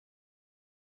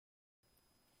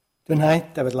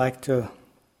Tonight I would like to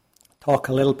talk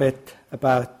a little bit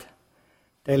about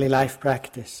daily life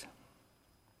practice.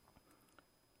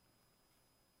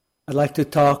 I'd like to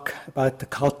talk about the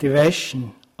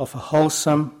cultivation of a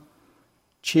wholesome,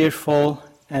 cheerful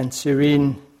and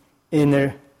serene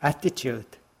inner attitude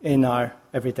in our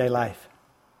everyday life.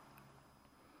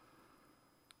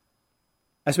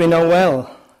 As we know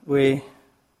well, we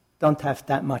don't have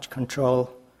that much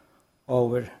control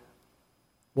over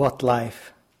what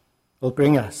life will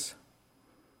bring us,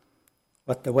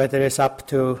 what the weather is up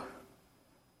to,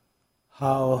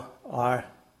 how our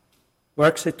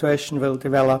work situation will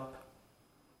develop,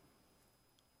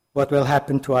 what will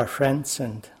happen to our friends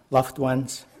and loved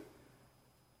ones,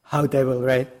 how they will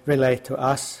relate to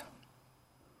us.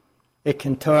 It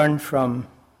can turn from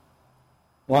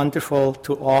wonderful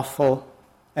to awful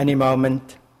any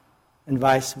moment, and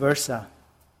vice versa.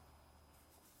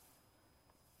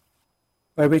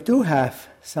 Where we do have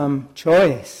some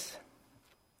choice,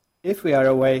 if we are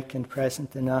awake and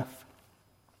present enough,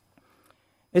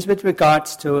 is with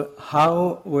regards to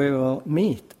how we will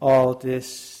meet all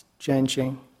these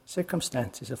changing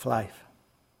circumstances of life.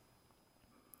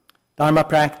 Dharma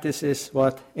practice is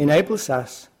what enables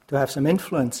us to have some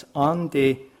influence on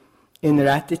the inner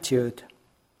attitude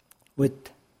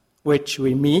with which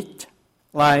we meet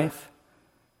life,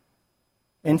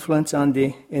 influence on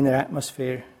the inner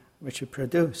atmosphere which we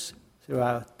produce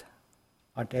throughout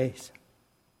our days.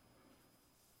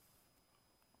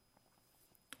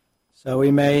 So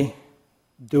we may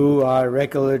do our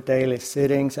regular daily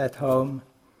sittings at home,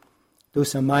 do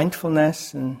some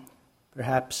mindfulness and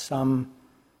perhaps some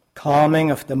calming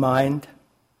of the mind,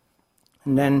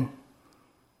 and then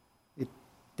we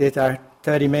did our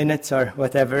 30 minutes or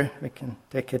whatever, we can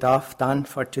take it off, done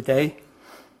for today.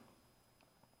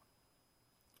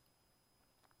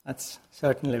 That's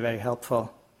certainly very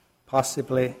helpful.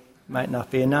 Possibly might not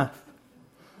be enough.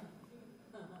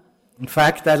 In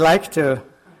fact, I'd like to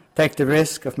take the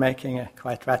risk of making a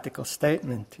quite radical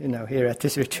statement, here at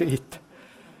this retreat.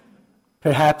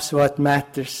 Perhaps what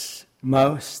matters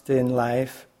most in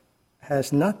life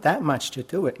has not that much to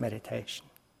do with meditation.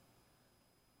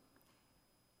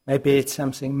 Maybe it's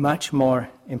something much more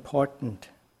important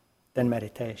than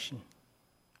meditation.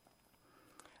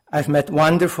 I've met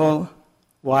wonderful,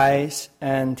 wise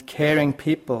and caring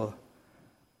people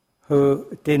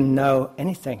who didn't know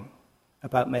anything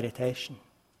about meditation.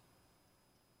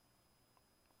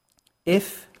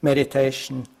 If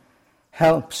meditation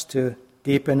helps to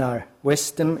deepen our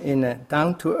wisdom in a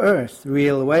down-to-earth,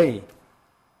 real way,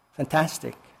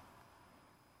 fantastic.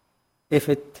 If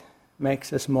it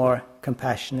makes us more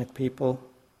compassionate people,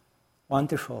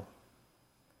 wonderful.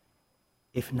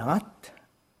 If not,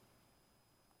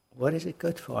 what is it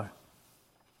good for?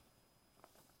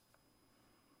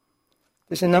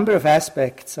 There's a number of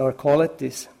aspects or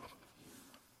qualities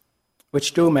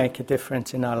which do make a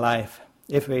difference in our life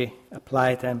if we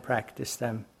apply them, practice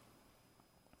them.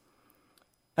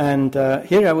 And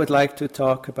here I would like to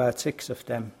talk about 6 of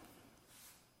them.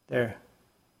 They're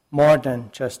more than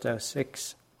just those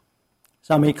 6.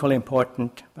 Some equally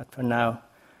important, but for now,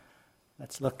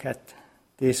 let's look at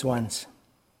these ones.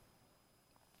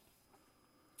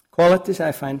 Qualities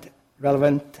I find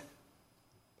relevant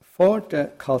for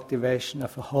the cultivation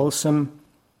of a wholesome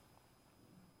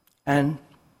and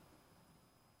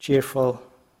cheerful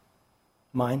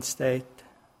mind state.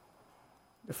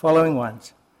 The following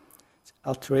ones: it's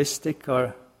altruistic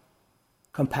or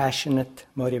compassionate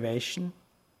motivation,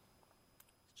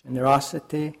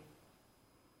 generosity,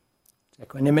 it's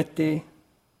equanimity,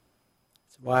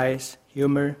 it's wise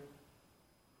humor,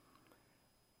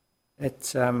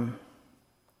 it's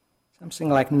something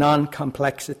like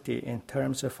non-complexity in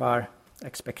terms of our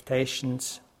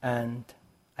expectations and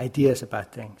ideas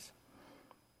about things.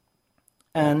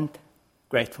 And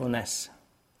gratefulness,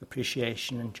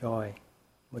 appreciation and joy,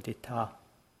 mudita.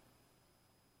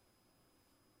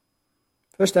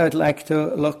 First, I would like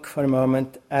to look for a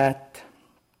moment at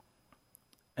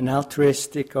an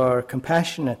altruistic or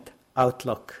compassionate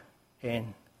outlook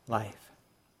in life.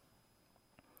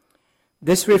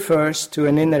 This refers to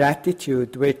an inner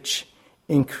attitude which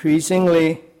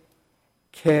increasingly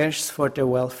cares for the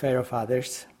welfare of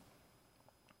others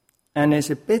and is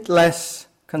a bit less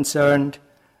concerned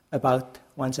about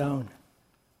one's own.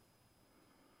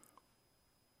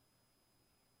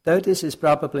 Though this is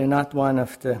probably not one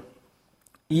of the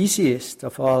easiest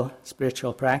of all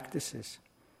spiritual practices,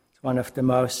 it's one of the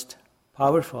most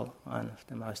powerful, one of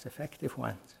the most effective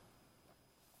ones.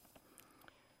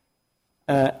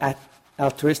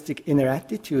 Altruistic inner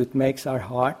attitude makes our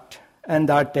heart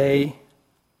and our day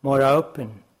more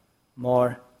open,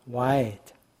 more wide,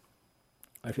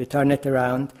 or if you turn it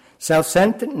around,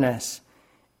 self-centeredness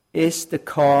is the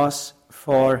cause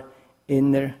for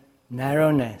inner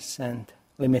narrowness and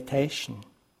limitation.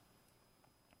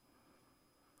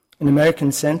 An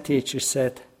American Zen teacher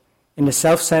said, in the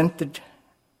self-centered,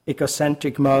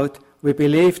 egocentric mode, we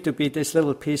believe to be this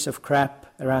little piece of crap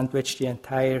around which the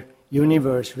entire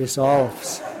universe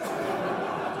resolves.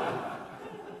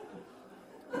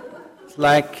 It's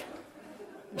like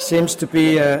there seems to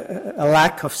be a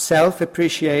lack of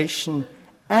self-appreciation,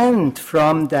 and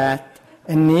from that,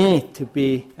 a need to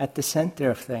be at the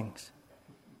center of things.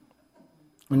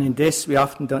 And in this, we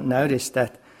often don't notice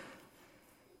that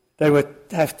there would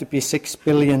have to be 6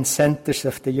 billion centers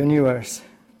of the universe,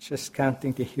 just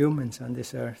counting the humans on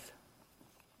this earth.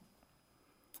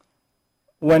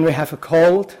 When we have a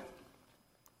cold,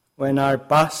 when our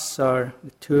bus or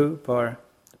the tube or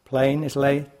the plane is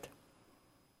late,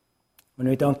 when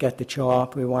we don't get the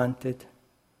job we wanted,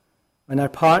 when our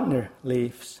partner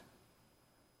leaves,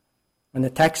 when the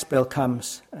tax bill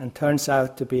comes and turns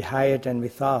out to be higher than we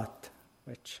thought,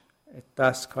 which it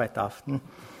does quite often,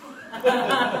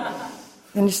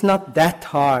 then it's not that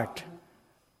hard,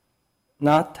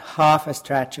 not half as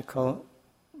tragical,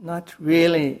 not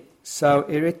really so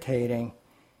irritating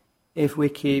if we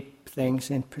keep things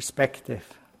in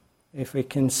perspective, if we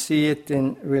can see it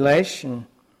in relation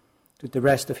to the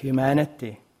rest of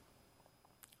humanity.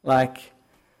 Like,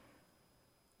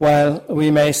 while we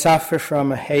may suffer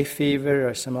from a hay fever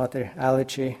or some other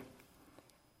allergy,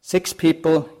 6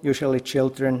 people, usually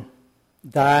children,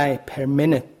 die per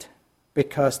minute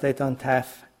because they don't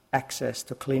have access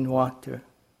to clean water.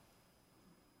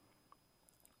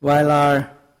 While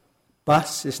our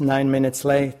bus is 9 minutes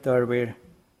late or we're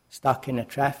stuck in a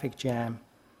traffic jam,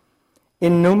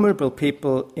 innumerable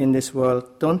people in this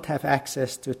world don't have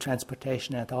access to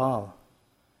transportation at all.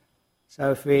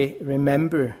 So if we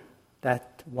remember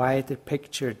that wider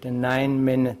picture, the 9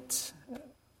 minutes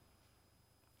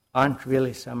aren't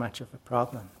really so much of a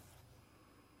problem.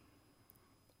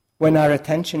 When our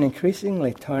attention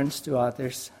increasingly turns to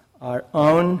others, our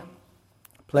own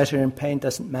pleasure and pain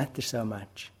doesn't matter so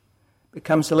much. It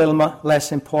becomes a little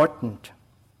less important.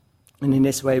 And in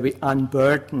this way we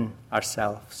unburden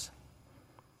ourselves.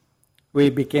 We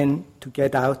begin to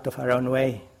get out of our own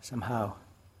way somehow.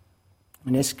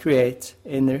 And this creates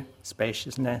inner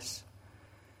spaciousness.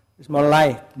 There's more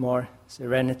light, more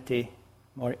serenity,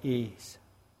 more ease.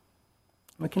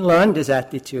 We can learn this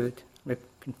attitude. We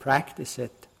can practice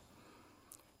it.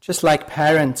 Just like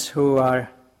parents who are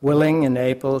willing and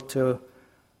able to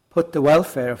put the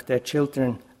welfare of their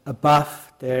children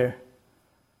above their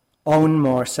own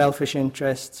more selfish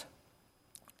interests,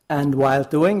 and while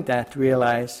doing that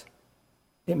realize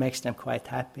it makes them quite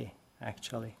happy,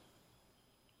 actually.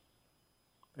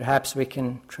 Perhaps we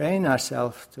can train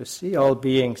ourselves to see all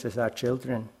beings as our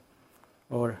children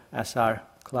or as our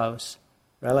close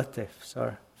relatives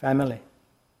or family.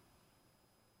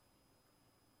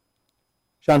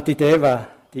 Shantideva,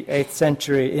 the 8th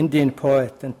century Indian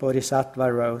poet and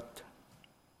bodhisattva, wrote,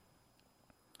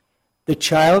 "The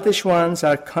childish ones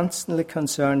are constantly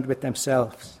concerned with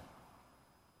themselves.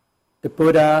 The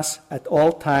Buddhas at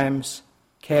all times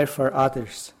care for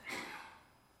others.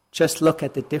 Just look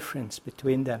at the difference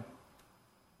between them."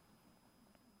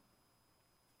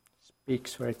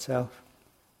 Speaks for itself.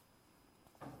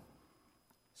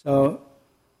 So,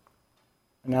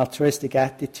 an altruistic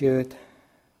attitude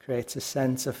creates a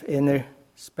sense of inner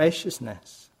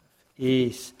spaciousness, of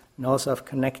ease, and also of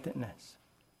connectedness.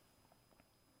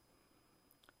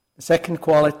 The second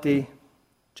quality,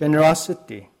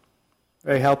 generosity,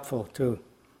 very helpful too.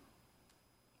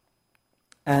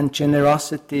 And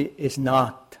generosity is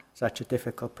not such a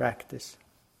difficult practice.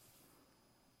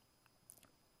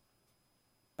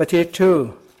 But here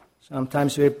too,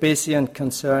 sometimes we're busy and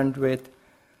concerned with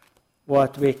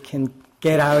what we can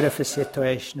get out of a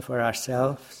situation for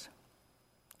ourselves,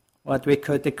 what we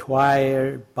could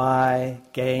acquire, buy,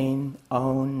 gain,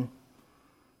 own, in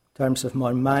terms of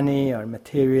more money or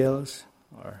materials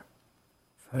or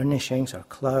furnishings or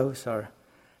clothes or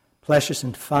pleasures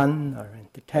and fun or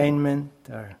entertainment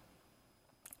or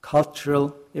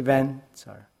cultural events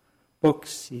or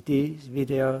books, CDs,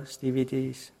 videos,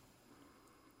 DVDs.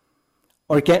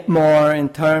 Or get more in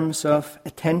terms of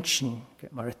attention,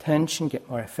 get more affection, get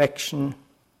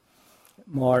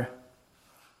more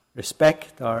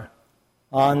respect or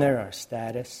honor or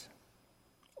status,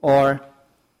 or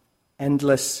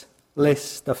endless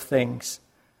list of things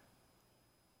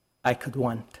I could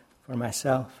want for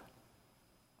myself.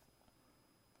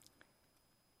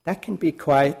 That can be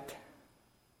quite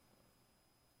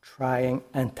trying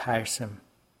and tiresome.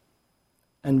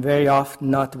 and very often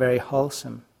not very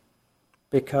wholesome,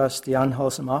 because the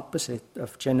unwholesome opposite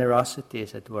of generosity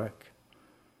is at work.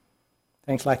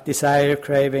 Things like desire,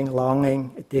 craving,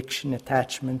 longing, addiction,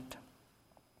 attachment,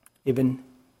 even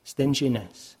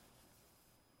stinginess.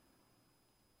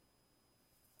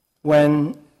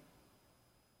 When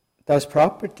those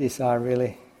properties are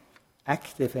really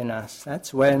active in us,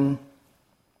 that's when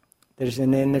there's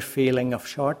an inner feeling of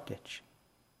shortage.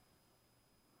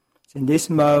 It's in this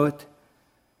mode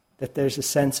that there's a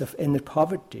sense of inner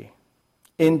poverty,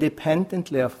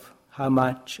 independently of how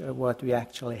much or what we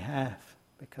actually have,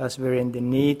 because we're in the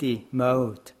needy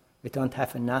mode. We don't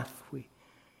have enough. We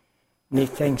need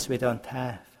things we don't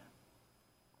have.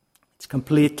 It's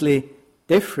completely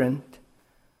different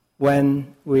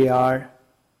when we are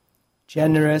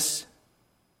generous,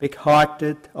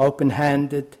 big-hearted,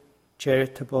 open-handed,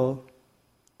 charitable,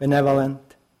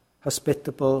 benevolent,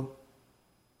 hospitable,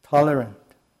 tolerant.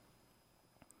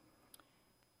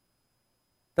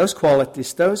 Those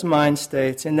qualities, those mind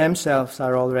states in themselves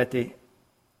are already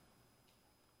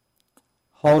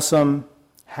wholesome,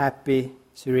 happy,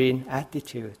 serene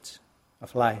attitudes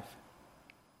of life.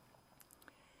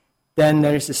 Then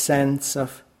there is a sense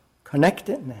of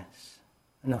connectedness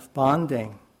and of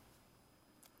bonding.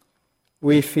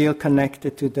 We feel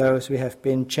connected to those we have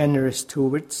been generous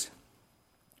towards,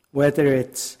 whether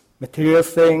it's material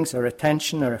things or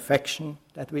attention or affection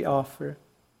that we offer.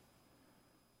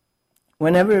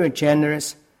 Whenever we're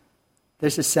generous,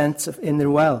 there's a sense of inner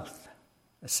wealth,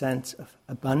 a sense of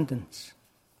abundance.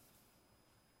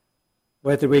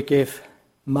 Whether we give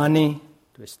money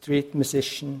to a street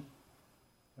musician,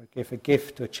 or give a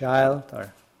gift to a child,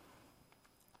 or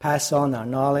pass on our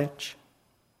knowledge,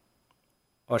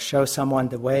 or show someone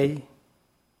the way,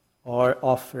 or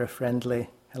offer a friendly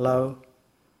hello,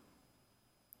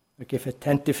 or give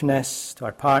attentiveness to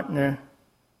our partner,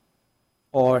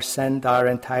 or send our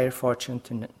entire fortune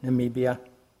to Namibia,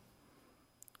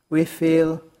 we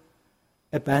feel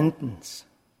abundance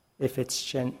if it's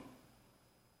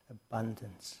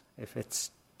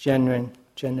genuine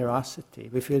generosity.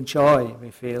 We feel joy,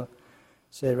 we feel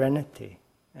serenity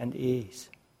and ease.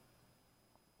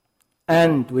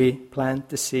 And we plant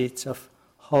the seeds of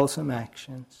wholesome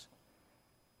actions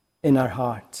in our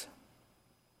hearts.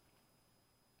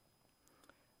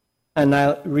 And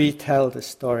I'll retell the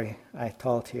story I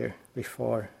told here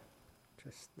before,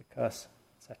 just because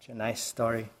it's such a nice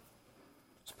story.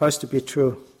 It's supposed to be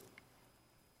true.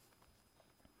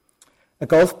 A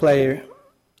golf player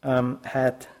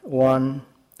had won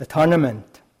the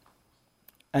tournament,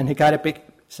 and he got a big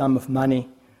sum of money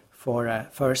for a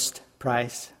first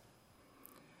prize.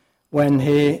 When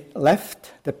he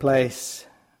left the place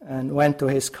and went to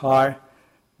his car,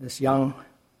 this young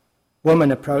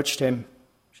woman approached him.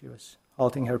 She was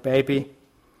holding her baby,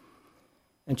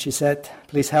 and she said,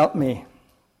 "Please help me.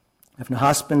 I have no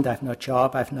husband, I have no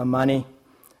job, I have no money,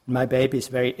 and my baby is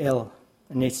very ill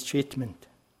and needs treatment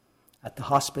at the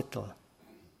hospital.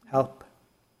 Help."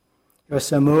 He was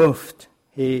so moved,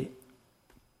 he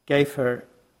gave her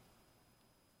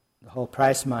the whole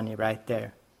prize money right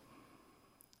there.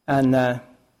 And a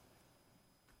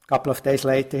couple of days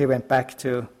later, he went back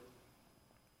to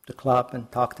the club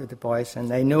and talked to the boys, and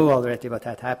they knew already what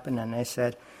had happened, and they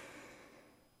said,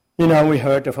 we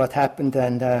heard of what happened,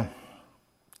 and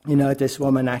this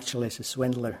woman actually is a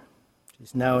swindler.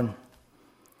 She's known.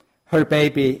 Her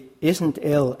baby isn't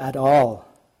ill at all.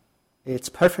 It's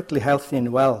perfectly healthy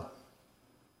and well.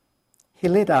 He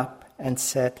lit up and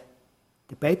said,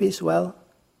 "The baby is well?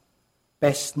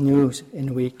 Best news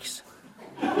in weeks."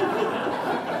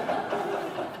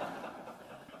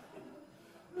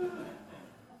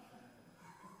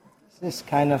 This is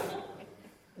kind of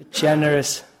a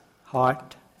generous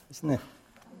heart, isn't it?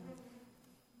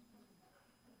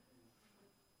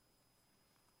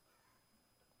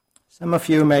 Some of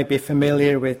you may be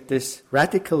familiar with this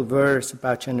radical verse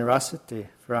about generosity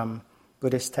from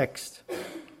Buddhist text.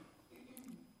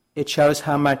 It shows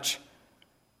how much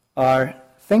our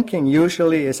thinking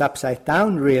usually is upside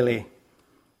down, really,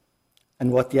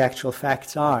 and what the actual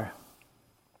facts are.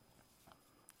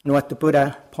 And what the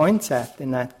Buddha points at in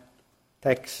that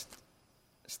text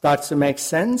starts to make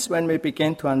sense when we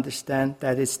begin to understand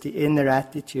that it's the inner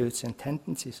attitudes and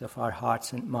tendencies of our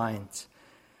hearts and minds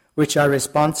which are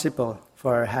responsible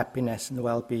for our happiness and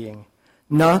well-being,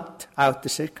 not outer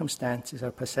circumstances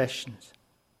or possessions.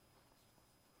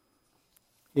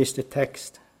 Here's the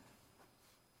text.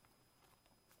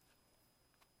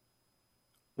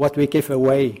 What we give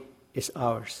away is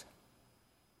ours.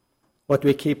 What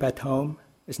we keep at home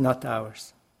is not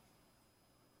ours.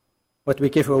 What we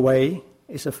give away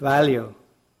is of value.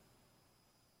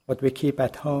 What we keep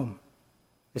at home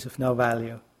is of no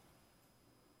value.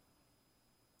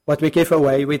 What we give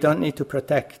away, we don't need to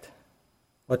protect.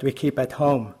 What we keep at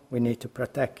home, we need to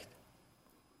protect.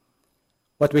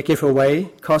 What we give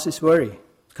away causes worry,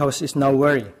 causes no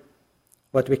worry.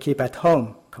 What we keep at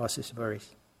home causes worries.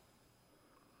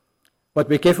 What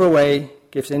we give away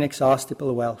gives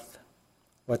inexhaustible wealth.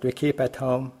 What we keep at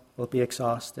home will be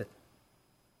exhausted.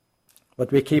 What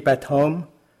we keep at home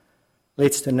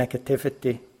leads to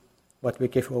negativity. What we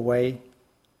give away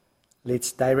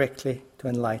leads directly to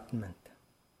enlightenment.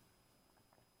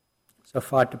 So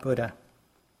far the Buddha.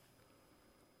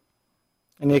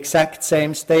 And the exact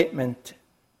same statement,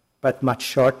 but much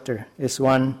shorter, is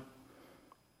on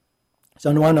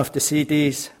one of the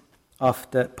CDs of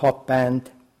the pop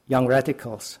band Young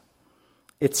Radicals.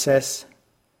 It says,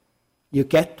 "You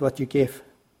get what you give."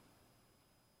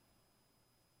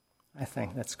 I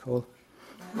think that's cool.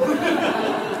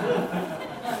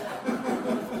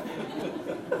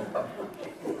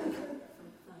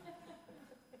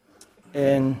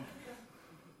 In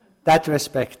that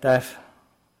respect, I've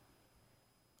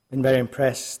been very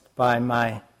impressed by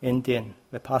my Indian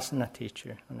Vipassana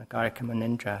teacher, Anagarika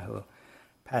Munindra, who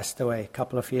passed away a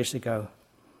couple of years ago.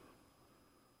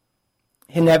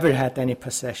 He never had any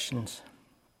possessions.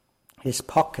 His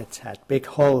pockets had big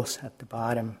holes at the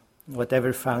bottom.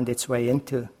 Whatever found its way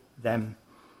into them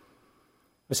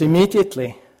was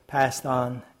immediately passed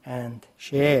on and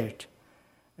shared.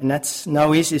 And that's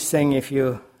no easy thing if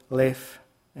you live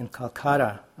in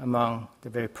Calcutta, among the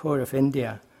very poor of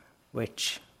India,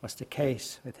 which was the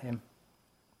case with him.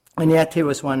 And yet he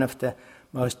was one of the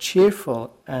most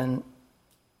cheerful and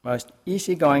most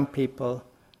easygoing people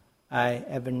I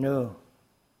ever knew.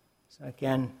 So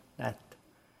again, that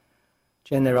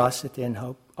generosity and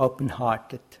hope,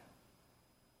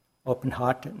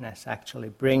 open-heartedness actually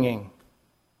bringing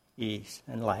ease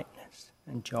and lightness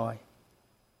and joy.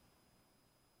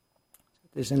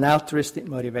 There's an altruistic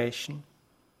motivation.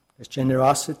 There's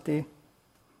generosity.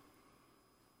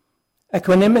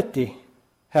 Equanimity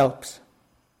helps.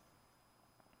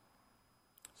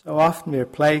 So often we're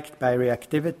plagued by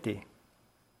reactivity.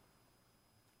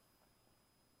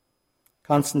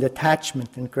 Constant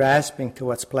attachment and grasping to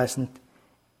what's pleasant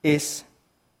is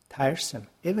tiresome,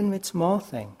 even with small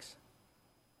things.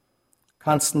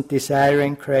 Constant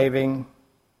desiring, craving,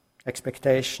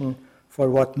 expectation for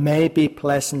what may be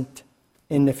pleasant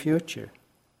in the future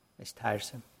is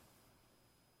tiresome.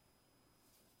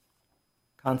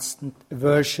 Constant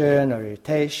aversion or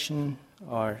irritation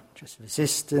or just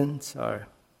resistance or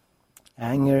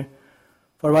anger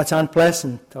for what's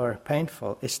unpleasant or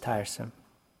painful is tiresome.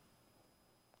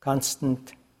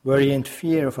 Constant worry and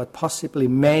fear of what possibly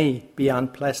may be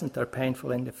unpleasant or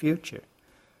painful in the future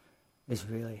is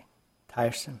really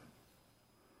tiresome.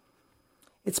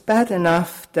 It's bad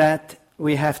enough that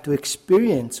we have to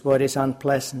experience what is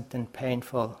unpleasant and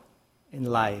painful in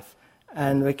life,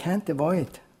 and we can't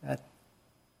avoid that.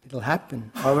 It'll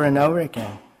happen over and over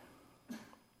again.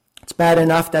 It's bad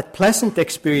enough that pleasant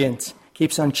experience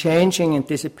keeps on changing and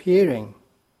disappearing,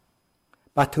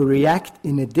 but to react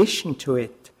in addition to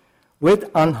it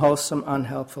with unwholesome,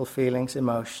 unhelpful feelings,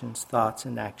 emotions, thoughts,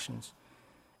 and actions,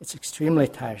 it's extremely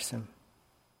tiresome.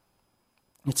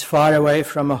 It's far away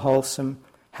from a wholesome,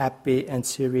 happy, and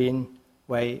serene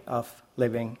way of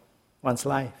living one's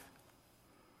life.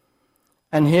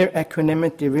 And here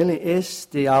equanimity really is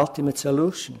the ultimate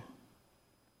solution.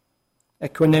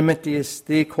 Equanimity is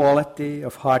the quality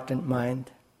of heart and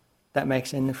mind that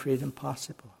makes inner freedom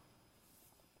possible.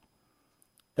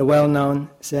 The well-known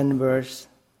Zen verse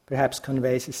perhaps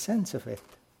conveys a sense of it.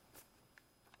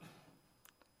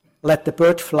 Let the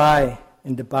bird fly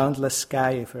in the boundless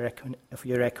sky of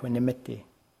your equanimity.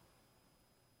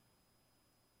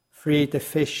 Free the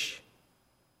fish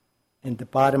in the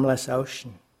bottomless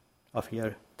ocean of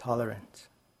your tolerance.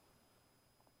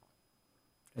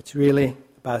 It's really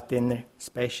about inner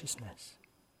spaciousness.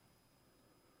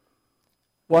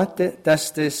 What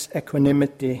does this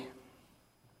equanimity,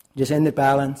 this inner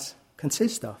balance,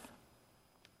 consist of?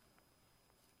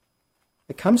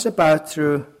 It comes about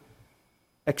through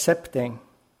accepting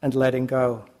and letting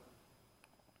go.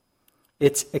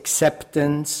 It's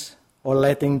acceptance or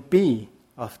letting be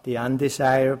of the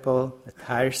undesirable, the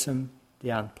tiresome, the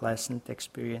unpleasant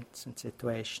experience and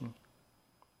situation.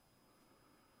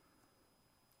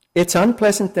 It's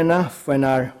unpleasant enough when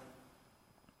our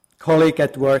colleague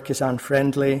at work is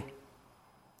unfriendly,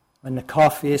 when the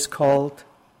coffee is cold,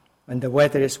 when the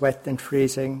weather is wet and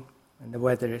freezing, when the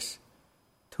weather is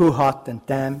too hot and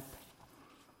damp.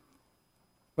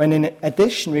 When in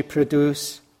addition we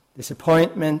produce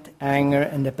disappointment, anger,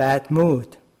 and a bad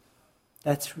mood,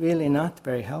 That's really not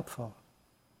very helpful.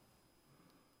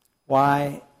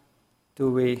 Why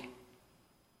do we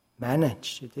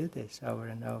manage to do this over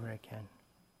and over again?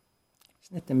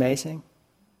 Isn't it amazing?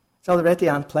 It's already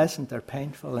unpleasant or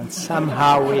painful, and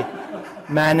somehow we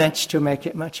manage to make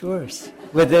it much worse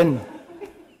within.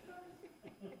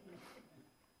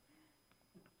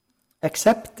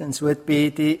 Acceptance would be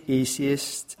the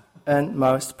easiest and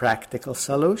most practical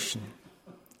solution.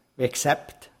 We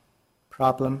accept,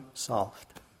 problem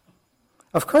solved.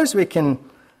 Of course, we can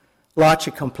lodge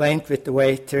a complaint with the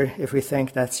waiter if we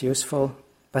think that's useful,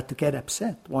 but to get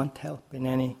upset won't help in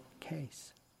any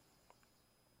case.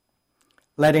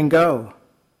 Letting go.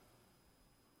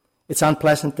 It's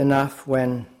unpleasant enough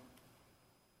when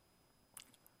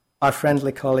our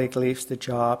friendly colleague leaves the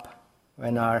job,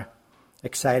 when our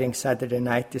exciting Saturday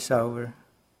night is over,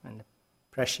 when the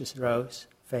precious rose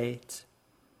fades,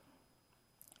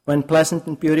 when pleasant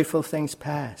and beautiful things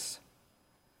pass,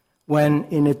 when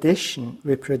in addition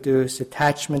we produce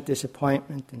attachment,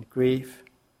 disappointment, and grief.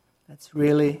 That's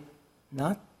really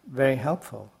not very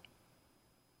helpful.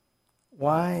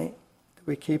 Why do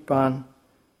we keep on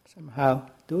somehow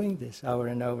doing this over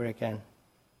and over again?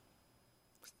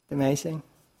 Isn't it amazing?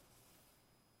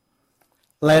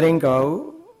 Letting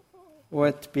go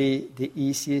would be the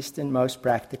easiest and most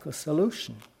practical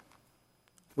solution.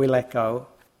 We let go,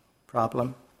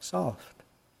 problem solved.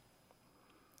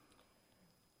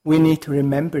 We need to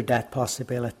remember that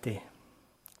possibility.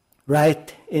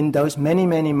 Right in those many,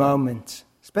 many moments,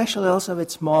 especially also with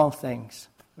small things,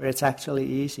 where it's actually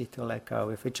easy to let go,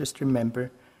 if we just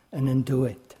remember and undo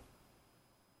it.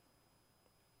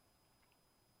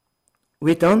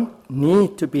 We don't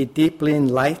need to be deeply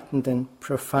enlightened and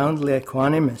profoundly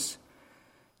equanimous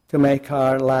to make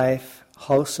our life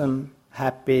wholesome,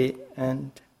 happy,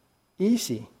 and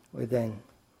easy within.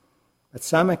 But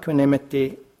some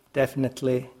equanimity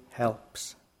definitely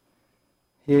helps.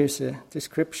 Here's a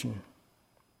description.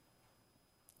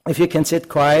 If you can sit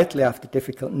quietly after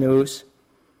difficult news,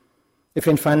 if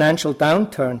in financial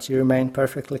downturns you remain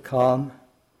perfectly calm,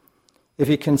 if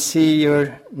you can see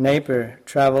your neighbor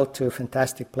travel to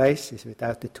fantastic places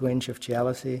without a twinge of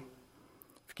jealousy,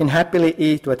 if you can happily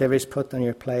eat whatever is put on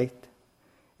your plate,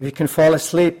 if you can fall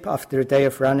asleep after a day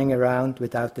of running around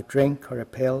without a drink or a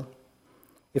pill,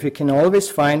 if you can always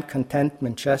find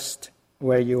contentment just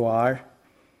where you are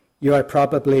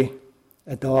probably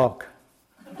a dog.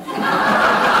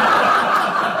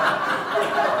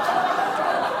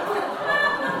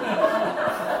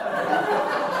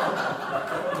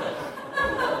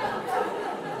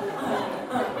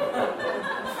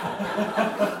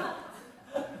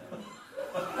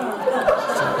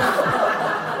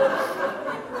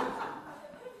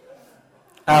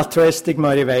 Altruistic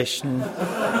motivation,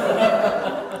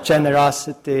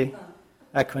 generosity,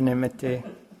 equanimity.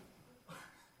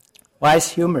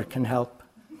 Wise humor can help.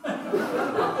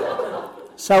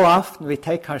 So often we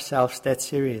take ourselves that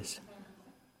serious.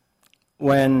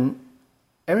 When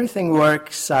everything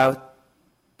works out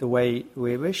the way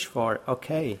we wish for,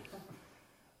 okay,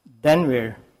 then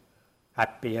we're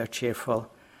happy or cheerful.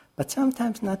 But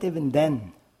sometimes not even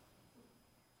then.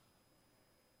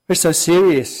 We're so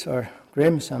serious or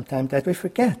grim sometimes that we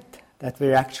forget that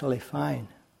we're actually fine.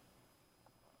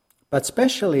 But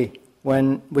especially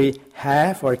when we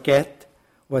have or get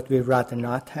what we'd rather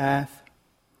not have,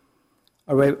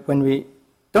 or when we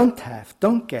don't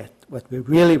get what we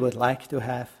really would like to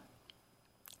have,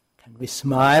 can we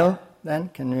smile then?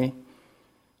 Can we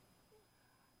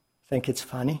think it's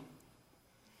funny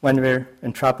when we're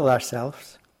in trouble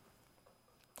ourselves?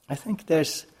 I think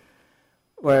there's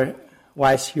where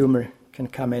wise humor can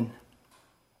come in.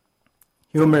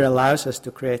 Humor allows us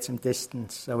to create some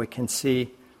distance so we can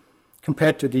see,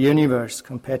 compared to the universe,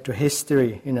 compared to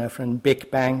history, from Big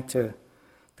Bang to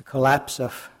the collapse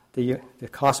of the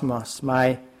cosmos,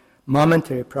 my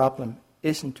momentary problem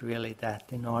isn't really that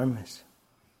enormous.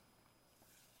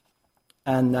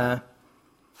 And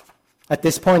at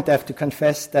this point I have to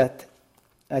confess that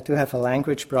I do have a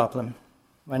language problem.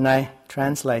 When I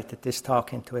translated this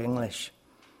talk into English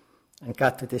and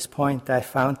got to this point, I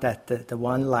found that the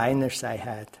one-liners I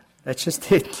had, that just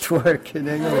didn't work in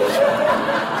English.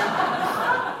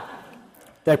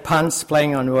 They're puns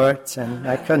playing on words, and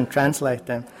I couldn't translate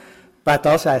them. But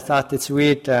also I thought it's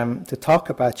weird to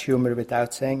talk about humor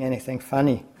without saying anything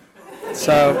funny.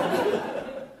 So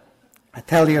I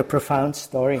tell you a profound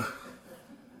story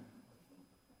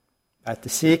about the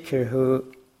seeker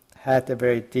who had a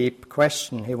very deep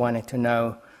question. He wanted to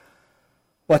know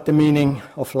what the meaning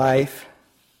of life,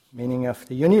 meaning of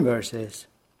the universe is.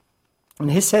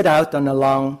 And he set out on a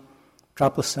long,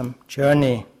 troublesome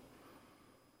journey.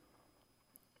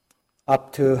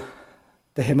 up to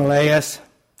the Himalayas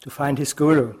to find his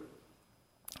guru.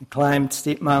 He climbed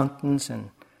steep mountains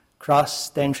and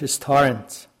crossed dangerous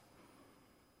torrents.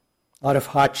 A lot of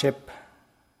hardship.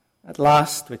 At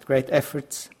last, with great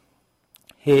efforts,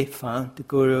 he found the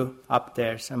guru up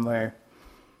there somewhere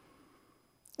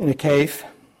in a cave.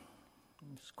 He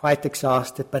was quite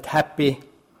exhausted but happy.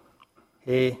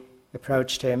 He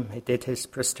approached him, he did his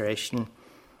prostration,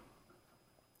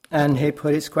 and he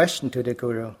put his question to the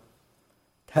guru.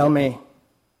 Tell me,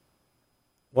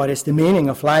 what is the meaning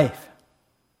of life?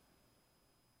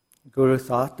 The guru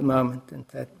thought a moment and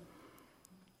said,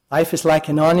 life is like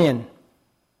an onion.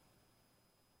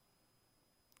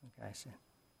 The guy said,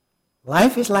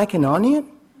 life is like an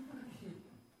onion?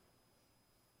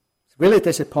 He's really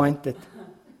disappointed.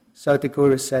 So the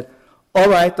guru said, all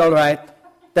right,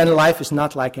 then life is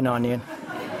not like an onion.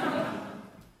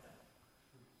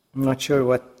 I'm not sure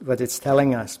what it's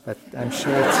telling us, but I'm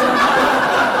sure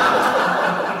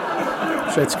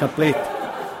it's complete.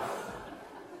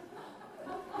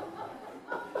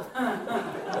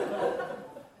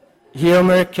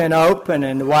 Humor can open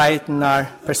and widen our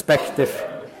perspective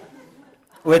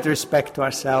with respect to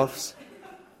ourselves,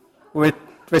 with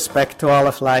respect to all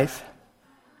of life.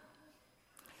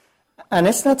 And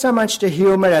it's not so much the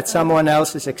humor at someone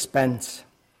else's expense.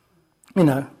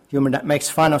 Humor that makes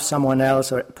fun of someone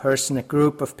else or a person, a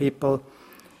group of people,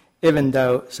 even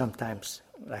though sometimes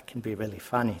that can be really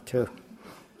funny too.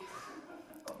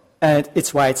 And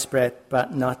it's widespread,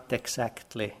 but not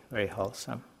exactly very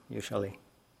wholesome, usually.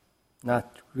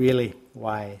 Not really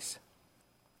wise.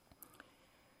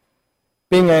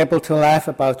 Being able to laugh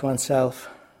about oneself,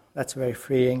 that's very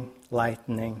freeing,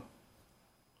 lightening,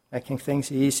 making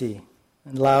things easy.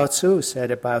 And Lao Tzu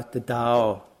said about the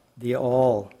Tao, the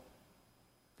all,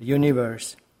 the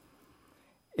universe,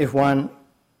 if one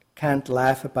can't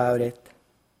laugh about it,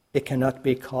 it cannot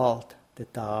be called the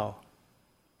Tao.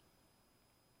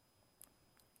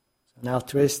 So an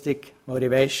altruistic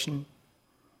motivation,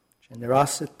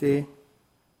 generosity,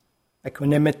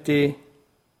 equanimity,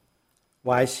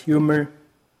 wise humor.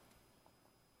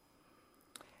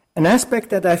 An aspect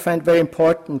that I find very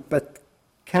important but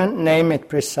can't name it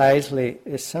precisely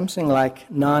is something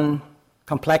like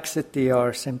non-complexity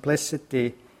or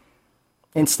simplicity.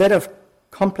 Instead of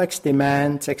complex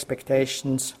demands,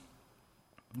 expectations,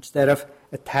 instead of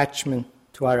attachment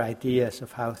to our ideas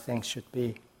of how things should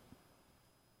be.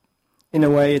 In a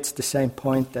way, it's the same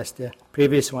point as the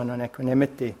previous one on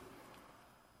equanimity.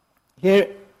 Here,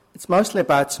 it's mostly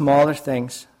about smaller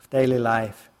things of daily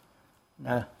life.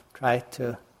 Now, try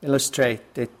to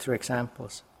illustrate it through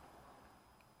examples.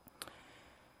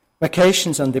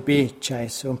 Vacations on the beach, I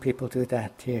assume people do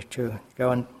that here too.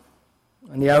 Go on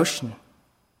the ocean.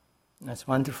 That's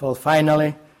wonderful.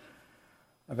 Finally,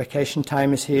 our vacation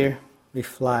time is here. We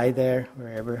fly there,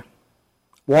 wherever.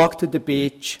 Walk to the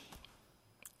beach,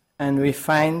 and we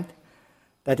find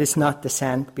that it's not the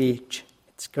sand beach,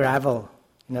 it's gravel.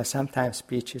 Sometimes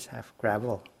beaches have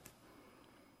gravel.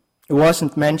 It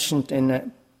wasn't mentioned in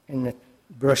a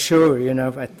brochure,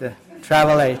 at the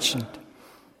travel agent.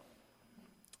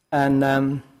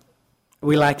 And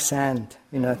we like sand,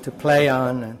 to play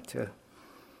on and to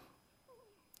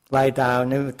lie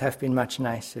down. It would have been much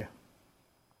nicer.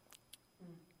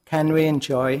 Can we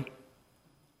enjoy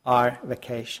our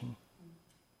vacation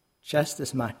just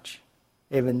as much,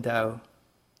 even though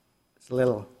it's a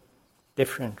little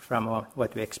different from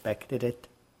what we expected it?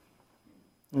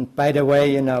 And by the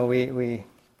way, we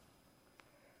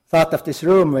thought of this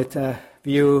room with a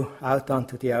view out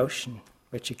onto the ocean,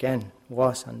 which again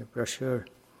was on the brochure.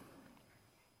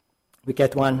 We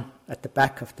get one at the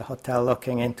back of the hotel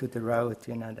looking into the road,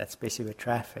 that's busy with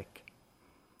traffic.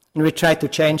 And we try to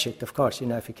change it, of course,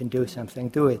 if you can do something,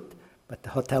 do it. But the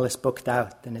hotel is booked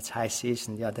out and it's high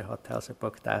season, the other hotels are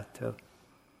booked out too.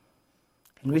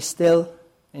 Can we still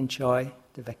enjoy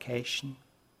the vacation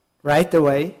right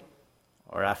away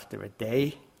or after a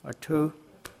day or two?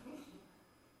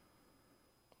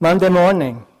 Monday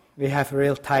morning, we have a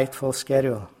real tight, full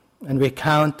schedule, and we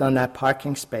count on that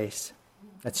parking space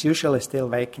that's usually still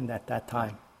vacant at that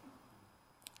time.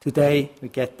 Today, we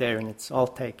get there and it's all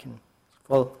taken,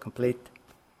 full, complete.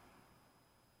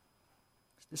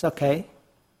 Is this okay?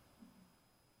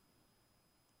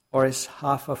 Or is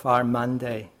half of our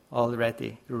Monday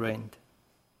already ruined?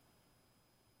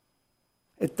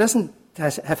 It doesn't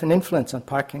have an influence on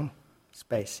parking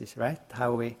spaces, right?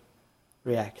 How we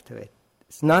react to it.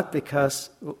 It's not because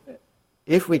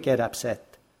if we get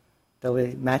upset, there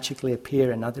will magically appear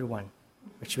another one,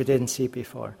 which we didn't see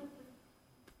before.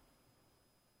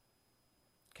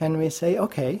 Can we say,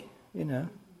 okay,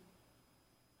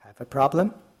 have a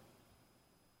problem,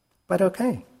 But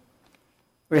okay.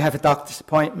 We have a doctor's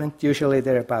appointment. Usually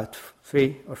there are about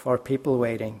 3 or 4 people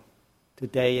waiting.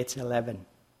 Today it's 11. Is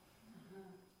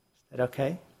that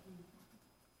okay?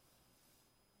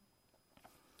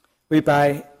 We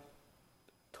buy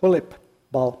tulip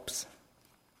bulbs,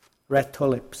 red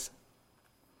tulips.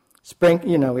 Spring,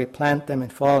 we plant them in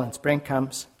fall and spring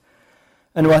comes.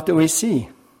 And what do we see?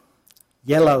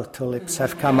 Yellow tulips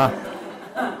have come up.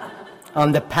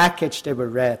 On the package they were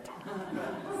red.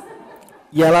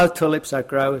 Yellow tulips are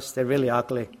gross, they're really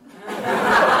ugly.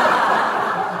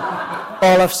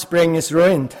 All of spring is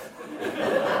ruined.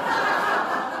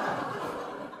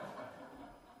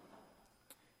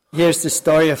 Here's the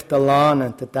story of the lawn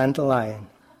and the dandelion.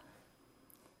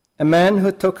 A man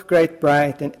who took great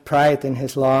pride in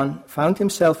his lawn found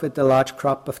himself with a large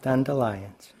crop of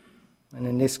dandelions. And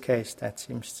in this case, that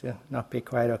seems to not be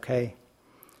quite okay.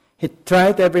 He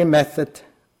tried every method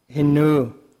he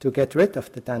knew to get rid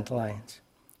of the dandelions.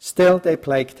 Still, they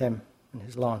plagued him on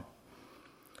his lawn.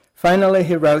 Finally,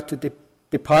 he wrote to the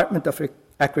Department of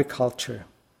Agriculture.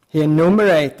 He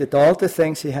enumerated all the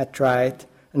things he had tried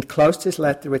and closed his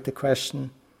letter with the question,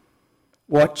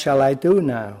 "What shall I do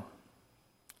now?"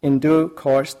 In due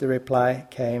course, the reply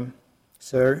came,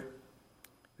 "Sir,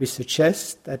 we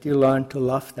suggest that you learn to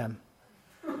love them."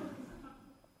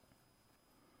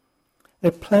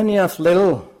 There are plenty of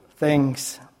little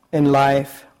things in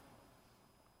life.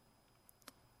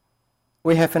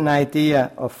 We have an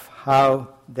idea of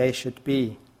how they should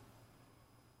be.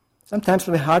 Sometimes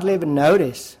we hardly even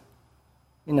notice,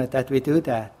 that we do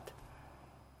that.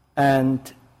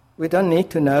 And we don't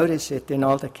need to notice it in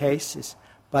all the cases.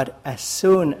 But as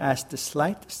soon as the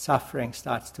slightest suffering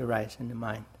starts to rise in the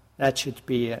mind, that should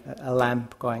be a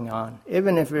lamp going on.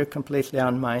 Even if we're completely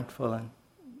unmindful and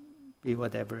be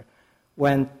whatever.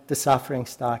 When the suffering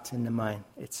starts in the mind,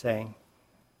 it's saying,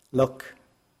 look,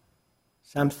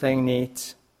 something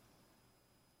needs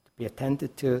to be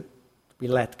attended to be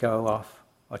let go of,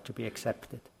 or to be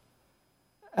accepted.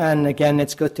 And again,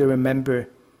 it's good to remember,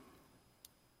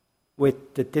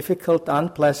 with the difficult,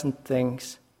 unpleasant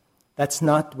things, that's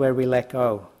not where we let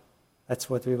go. That's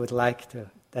what we would like to.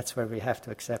 That's where we have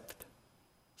to accept.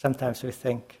 Sometimes we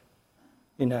think,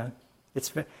 I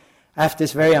have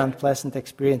this very unpleasant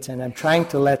experience and I'm trying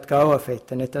to let go of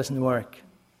it and it doesn't work.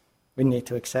 We need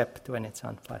to accept when it's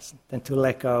unpleasant and to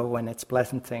let go when it's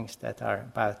pleasant things that are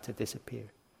about to disappear.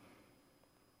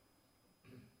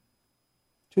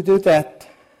 To do that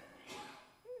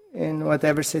in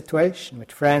whatever situation,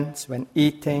 with friends, when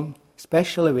eating,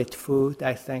 especially with food,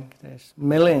 I think there's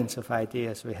millions of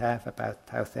ideas we have about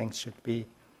how things should be.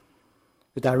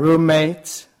 With our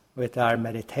roommates, with our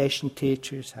meditation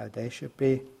teachers, how they should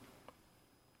be.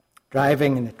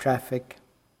 Driving in the traffic,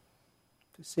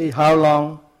 to see how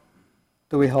long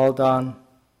do we hold on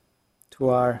to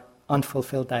our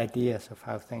unfulfilled ideas of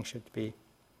how things should be.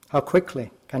 How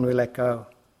quickly can we let go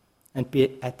and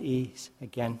be at ease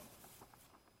again.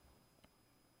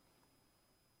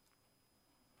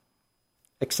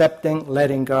 Accepting,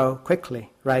 letting go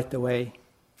quickly, right away,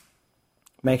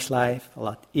 makes life a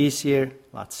lot easier,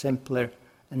 a lot simpler,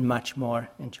 and much more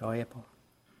enjoyable.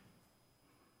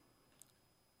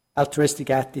 Altruistic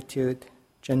attitude,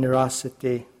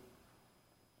 generosity,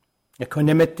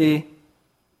 equanimity,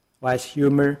 wise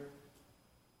humor,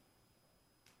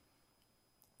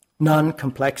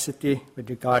 non-complexity with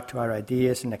regard to our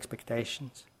ideas and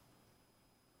expectations.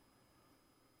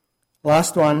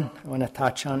 Last one I want to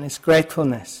touch on is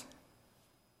gratefulness,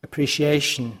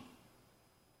 appreciation,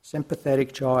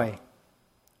 sympathetic joy.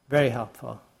 Very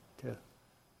helpful too.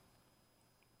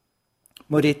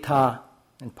 Mudita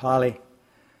in Pali,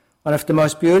 one of the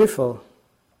most beautiful,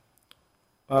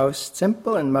 most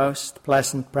simple and most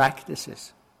pleasant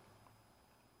practices.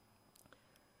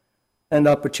 And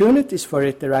opportunities for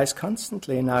it arise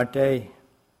constantly in our day.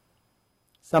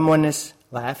 Someone is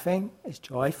laughing, is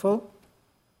joyful.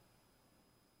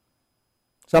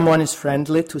 Someone is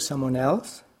friendly to someone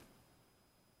else.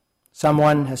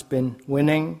 Someone has been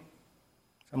winning.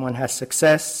 Someone has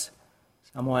success.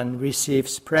 Someone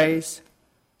receives praise.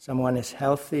 Someone is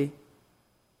healthy.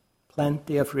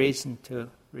 Plenty of reason to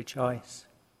rejoice.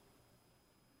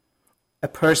 A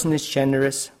person is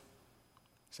generous.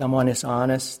 Someone is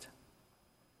honest.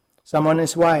 Someone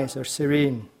is wise or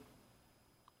serene.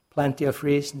 Plenty of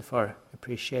reason for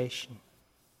appreciation.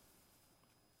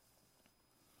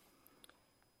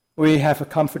 We have a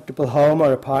comfortable home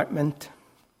or apartment,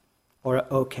 or an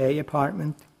okay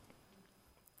apartment.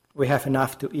 We have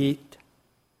enough to eat.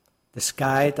 The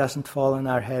sky doesn't fall on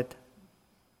our head.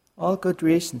 All good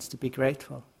reasons to be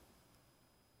grateful.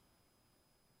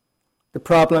 The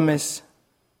problem is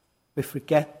we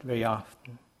forget very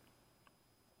often.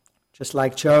 Just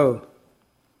like Joe,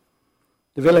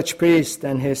 the village priest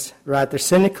and his rather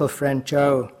cynical friend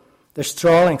Joe, they're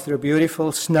strolling through a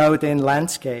beautiful snowed-in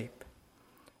landscape.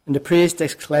 And the priest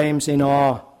exclaims in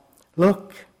awe,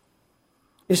 "Look,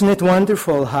 isn't it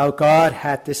wonderful how God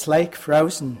had this lake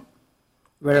frozen?"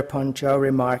 Whereupon Joe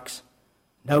remarks,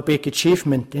 "No big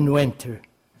achievement in winter."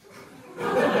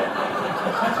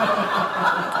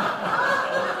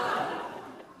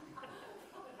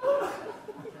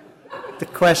 The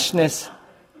question is,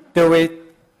 do we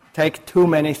take too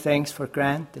many things for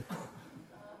granted?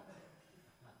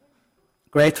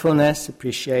 Gratefulness,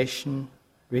 appreciation,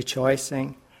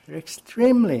 rejoicing, they're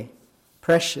extremely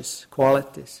precious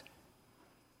qualities.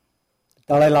 The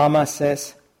Dalai Lama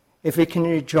says, if we can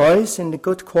rejoice in the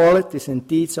good qualities and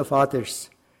deeds of others,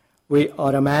 we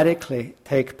automatically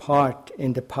take part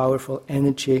in the powerful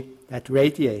energy that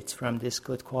radiates from these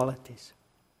good qualities.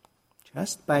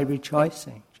 Just by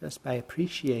rejoicing, just by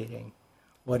appreciating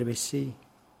what we see.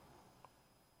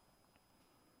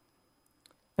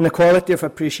 And the quality of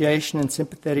appreciation and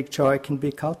sympathetic joy can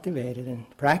be cultivated and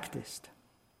practiced.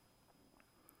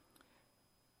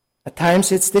 At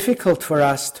times it's difficult for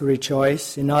us to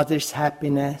rejoice in others'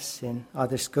 happiness, in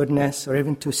others' goodness, or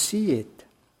even to see it,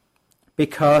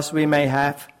 because we may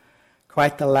have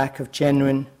quite a lack of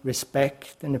genuine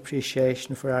respect and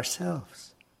appreciation for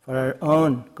ourselves, for our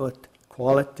own good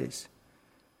qualities.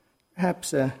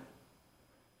 Perhaps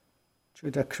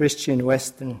Judeo-Christian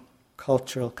Western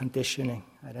cultural conditioning,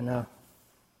 I don't know.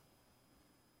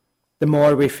 The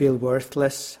more we feel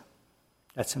worthless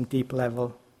at some deep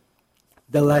level,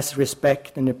 the less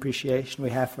respect and appreciation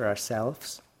we have for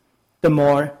ourselves, the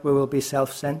more we will be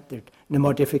self-centered, and the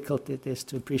more difficult it is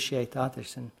to appreciate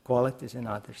others and qualities in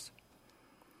others.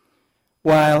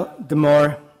 While the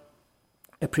more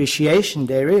appreciation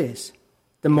there is,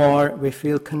 the more we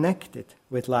feel connected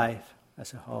with life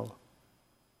as a whole.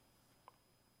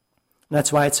 And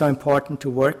that's why it's so important to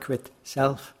work with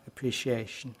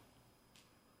self-appreciation.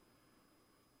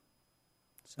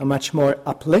 So much more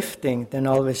uplifting than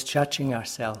always judging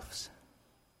ourselves.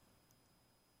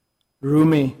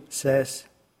 Rumi says,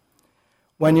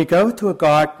 when you go to a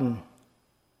garden,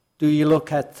 do you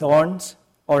look at thorns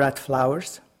or at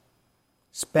flowers?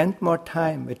 Spend more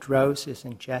time with roses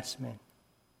and jasmine.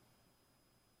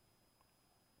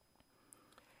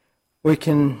 We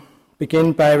can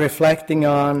begin by reflecting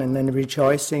on and then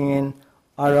rejoicing in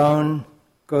our own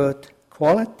good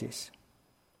qualities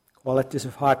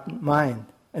of heart and mind,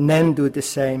 and then do the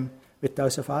same with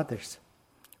those of others.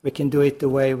 We can do it the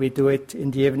way we do it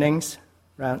in the evenings,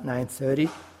 around 9:30.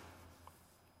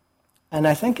 And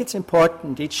I think it's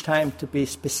important each time to be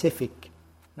specific,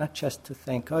 not just to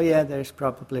think, oh yeah, there's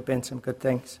probably been some good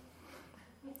things.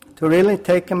 To really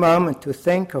take a moment to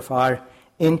think of our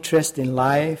interest in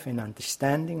life, in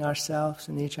understanding ourselves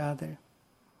and each other.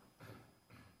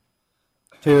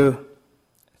 To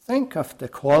think of the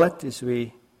qualities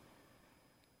we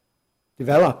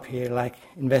develop here, like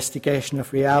investigation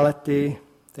of reality,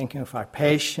 thinking of our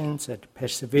patience and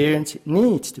perseverance. It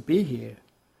needs to be here.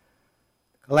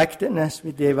 The collectedness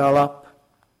we develop,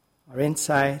 our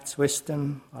insights,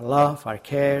 wisdom, our love, our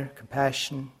care,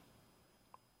 compassion,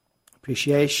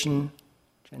 appreciation,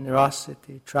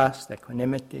 generosity, trust,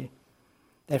 equanimity.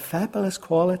 They're fabulous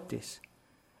qualities,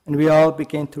 and we all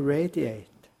begin to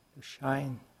radiate, to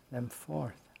shine them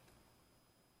forth.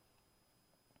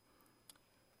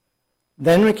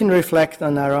 Then we can reflect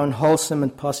on our own wholesome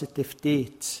and positive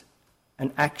deeds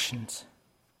and actions.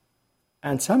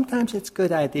 And sometimes it's a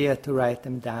good idea to write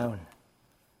them down,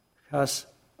 because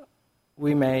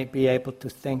we may be able to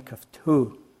think of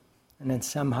two, and then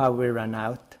somehow we run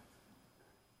out.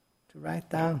 To write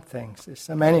down things. There's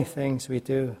so many things we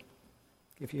do.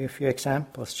 I'll give you a few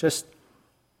examples. Just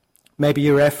maybe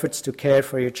your efforts to care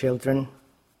for your children,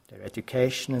 their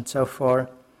education and so forth.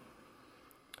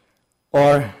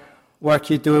 Or work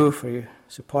you do for your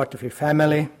support of your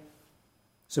family,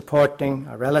 supporting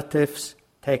our relatives,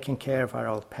 taking care of our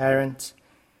old parents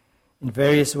in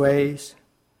various ways.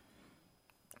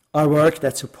 Our work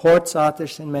that supports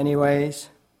others in many ways.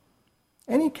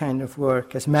 Any kind of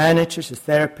work, as managers, as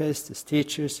therapists, as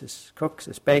teachers, as cooks,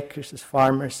 as bakers, as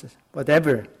farmers, as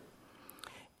whatever.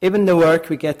 Even the work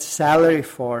we get salary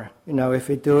for, if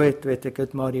we do it with a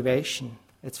good motivation,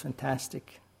 it's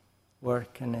fantastic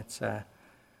work and it's a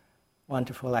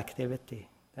wonderful activity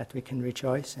that we can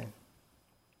rejoice in.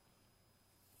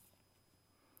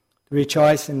 To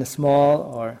rejoice in the small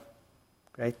or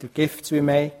greater gifts we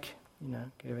make,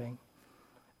 giving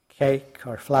cake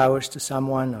or flowers to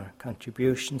someone or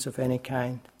contributions of any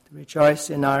kind. To rejoice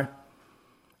in our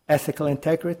ethical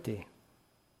integrity,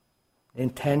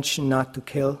 intention not to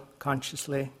kill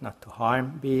consciously, not to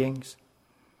harm beings.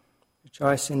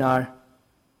 Rejoice in our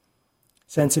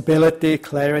sensibility,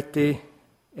 clarity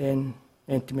in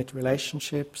intimate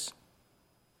relationships,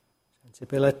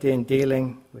 sensibility in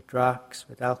dealing with drugs,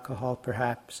 with alcohol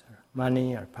perhaps, or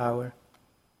money or power.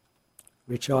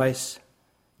 Rejoice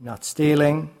in not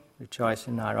stealing, rejoice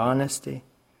in our honesty.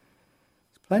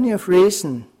 There's plenty of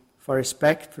reason for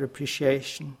respect, for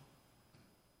appreciation,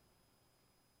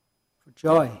 for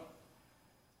joy.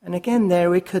 And again,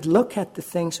 there we could look at the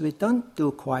things we don't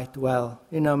do quite well.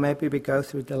 Maybe we go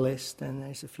through the list and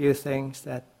there's a few things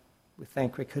that we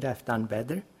think we could have done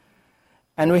better.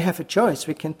 And we have a choice.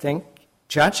 We can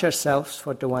judge ourselves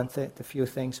for the few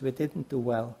things we didn't do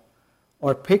well,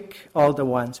 or pick all the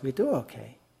ones we do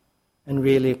okay and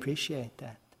really appreciate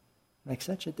that. It makes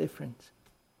such a difference.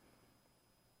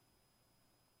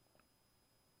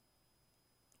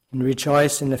 And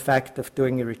rejoice in the fact of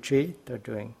doing a retreat or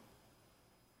doing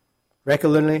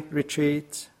regularly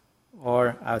retreats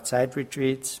or outside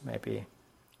retreats, maybe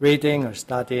reading or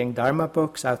studying Dharma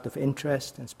books out of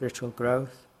interest in spiritual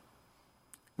growth,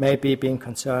 maybe being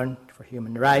concerned for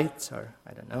human rights, or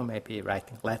maybe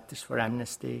writing letters for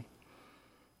amnesty,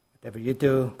 whatever you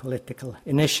do, political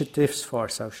initiatives for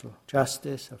social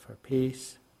justice or for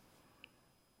peace.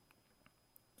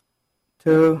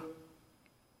 To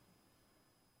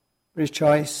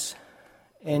rejoice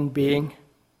in being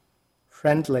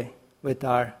friendly with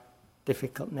our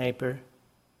difficult neighbor.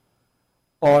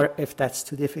 Or if that's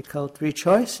too difficult,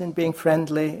 rejoice in being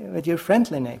friendly with your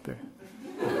friendly neighbor.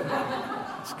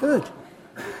 It's good.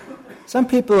 Some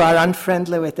people are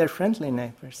unfriendly with their friendly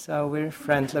neighbors, so we're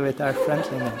friendly with our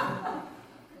friendly neighbor.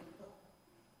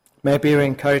 Maybe we're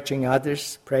encouraging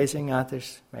others, praising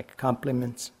others, make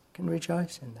compliments. You can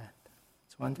rejoice in that.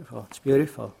 It's wonderful. It's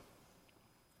beautiful.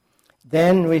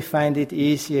 Then we find it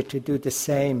easier to do the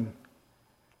same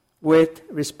with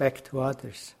respect to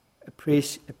others,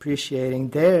 appreciating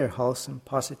their wholesome,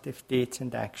 positive deeds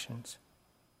and actions.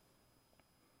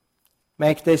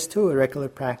 Make this too a regular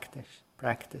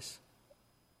practice.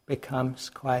 Becomes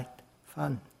quite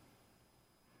fun.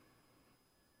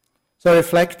 So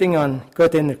reflecting on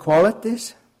good inner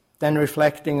qualities, then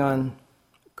reflecting on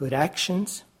good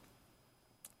actions.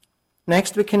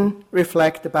 Next we can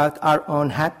reflect about our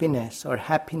own happiness, or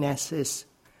happinesses,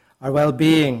 our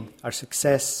well-being, our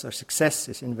success or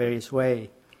successes in various ways,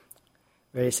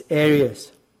 various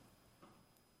areas,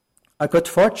 our good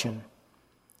fortune,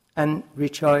 and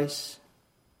rejoice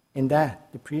in that,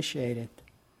 appreciate it.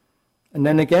 And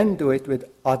then again do it with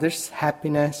others'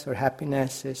 happiness or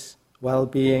happinesses,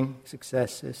 well-being,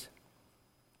 successes.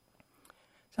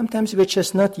 Sometimes we're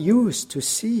just not used to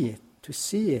see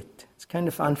it. It's kind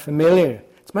of unfamiliar.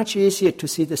 It's much easier to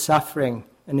see the suffering,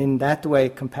 and in that way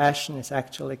compassion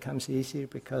actually comes easier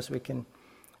because we can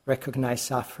recognize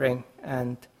suffering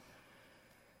and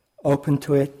open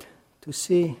to it, to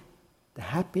see the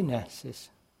happinesses.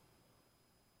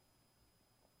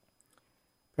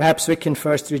 Perhaps we can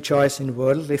first rejoice in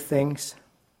worldly things,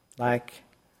 like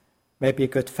maybe a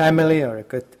good family or a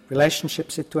good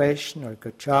relationship situation or a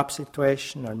good job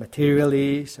situation or material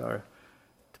ease or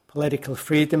the political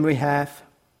freedom we have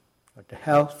or the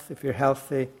health, if you're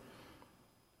healthy.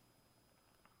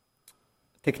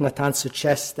 Thich Nhat Hanh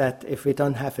suggests that if we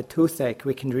don't have a toothache,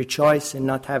 we can rejoice in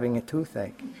not having a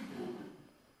toothache.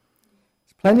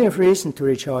 There's plenty of reason to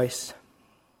rejoice.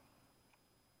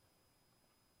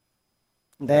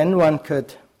 Then one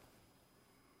could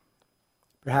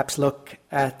perhaps look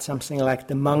at something like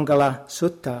the Mangala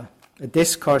Sutta, a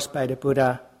discourse by the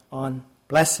Buddha on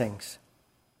blessings.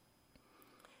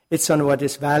 It's on what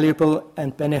is valuable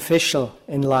and beneficial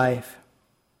in life.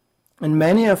 And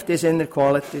many of these inner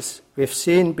qualities we've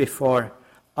seen before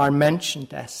are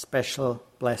mentioned as special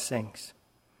blessings.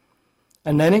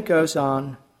 And then it goes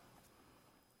on,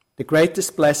 the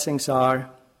greatest blessings are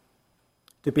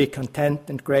to be content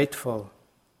and grateful,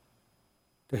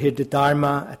 to hear the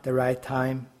Dharma at the right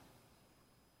time,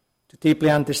 to deeply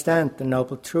understand the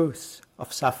noble truths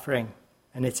of suffering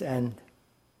and its end,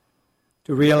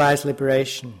 to realize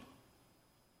liberation.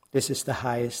 This is the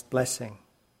highest blessing.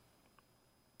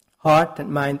 Heart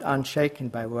and mind unshaken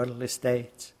by worldly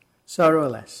states,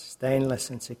 sorrowless, stainless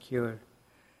and secure.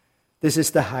 This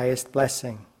is the highest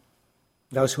blessing.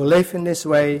 Those who live in this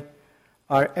way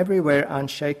are everywhere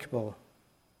unshakable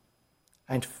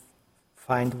and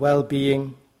find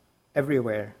well-being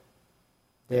everywhere.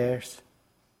 Theirs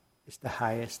is the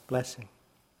highest blessing.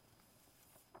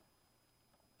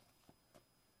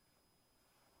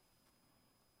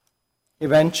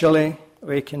 Eventually,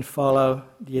 we can follow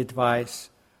the advice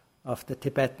of the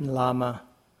Tibetan Lama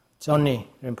Tsonni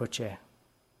Rinpoche.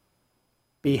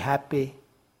 Be happy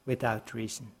without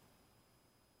reason.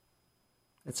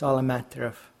 It's all a matter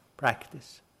of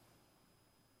practice.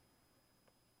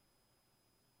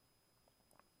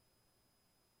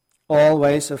 All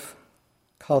ways of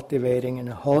cultivating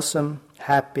a wholesome,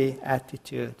 happy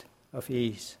attitude of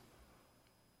ease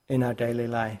in our daily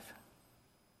life.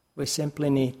 We simply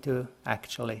need to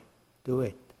actually do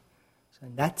it. So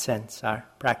in that sense, our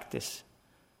practice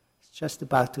is just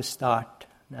about to start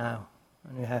now.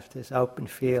 And we have this open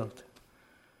field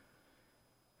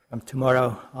from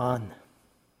tomorrow on.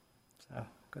 So,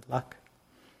 good luck.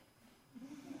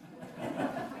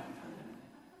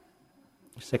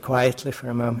 Sit quietly for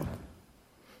a moment.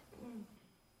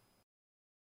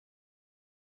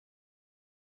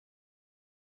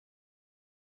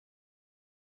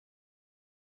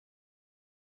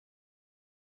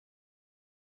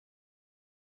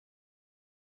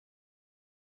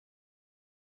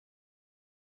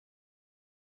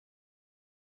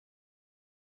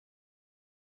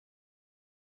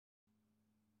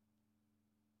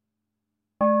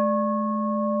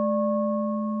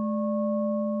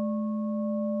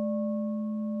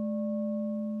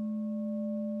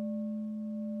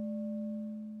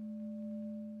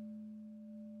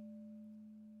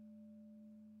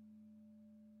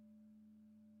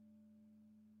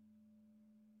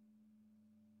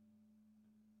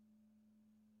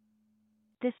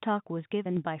 This talk was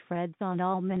given by Fred on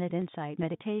Allmen at Insight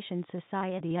Meditation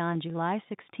Society on July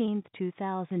 16,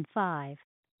 2005.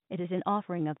 It is an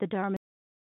offering of the Dharma.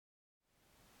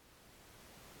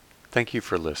 Thank you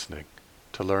for listening.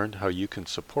 To learn how you can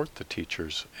support the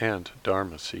teachers and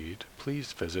Dharma Seed,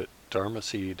 please visit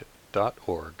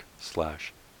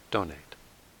dharmaseed.org/donate.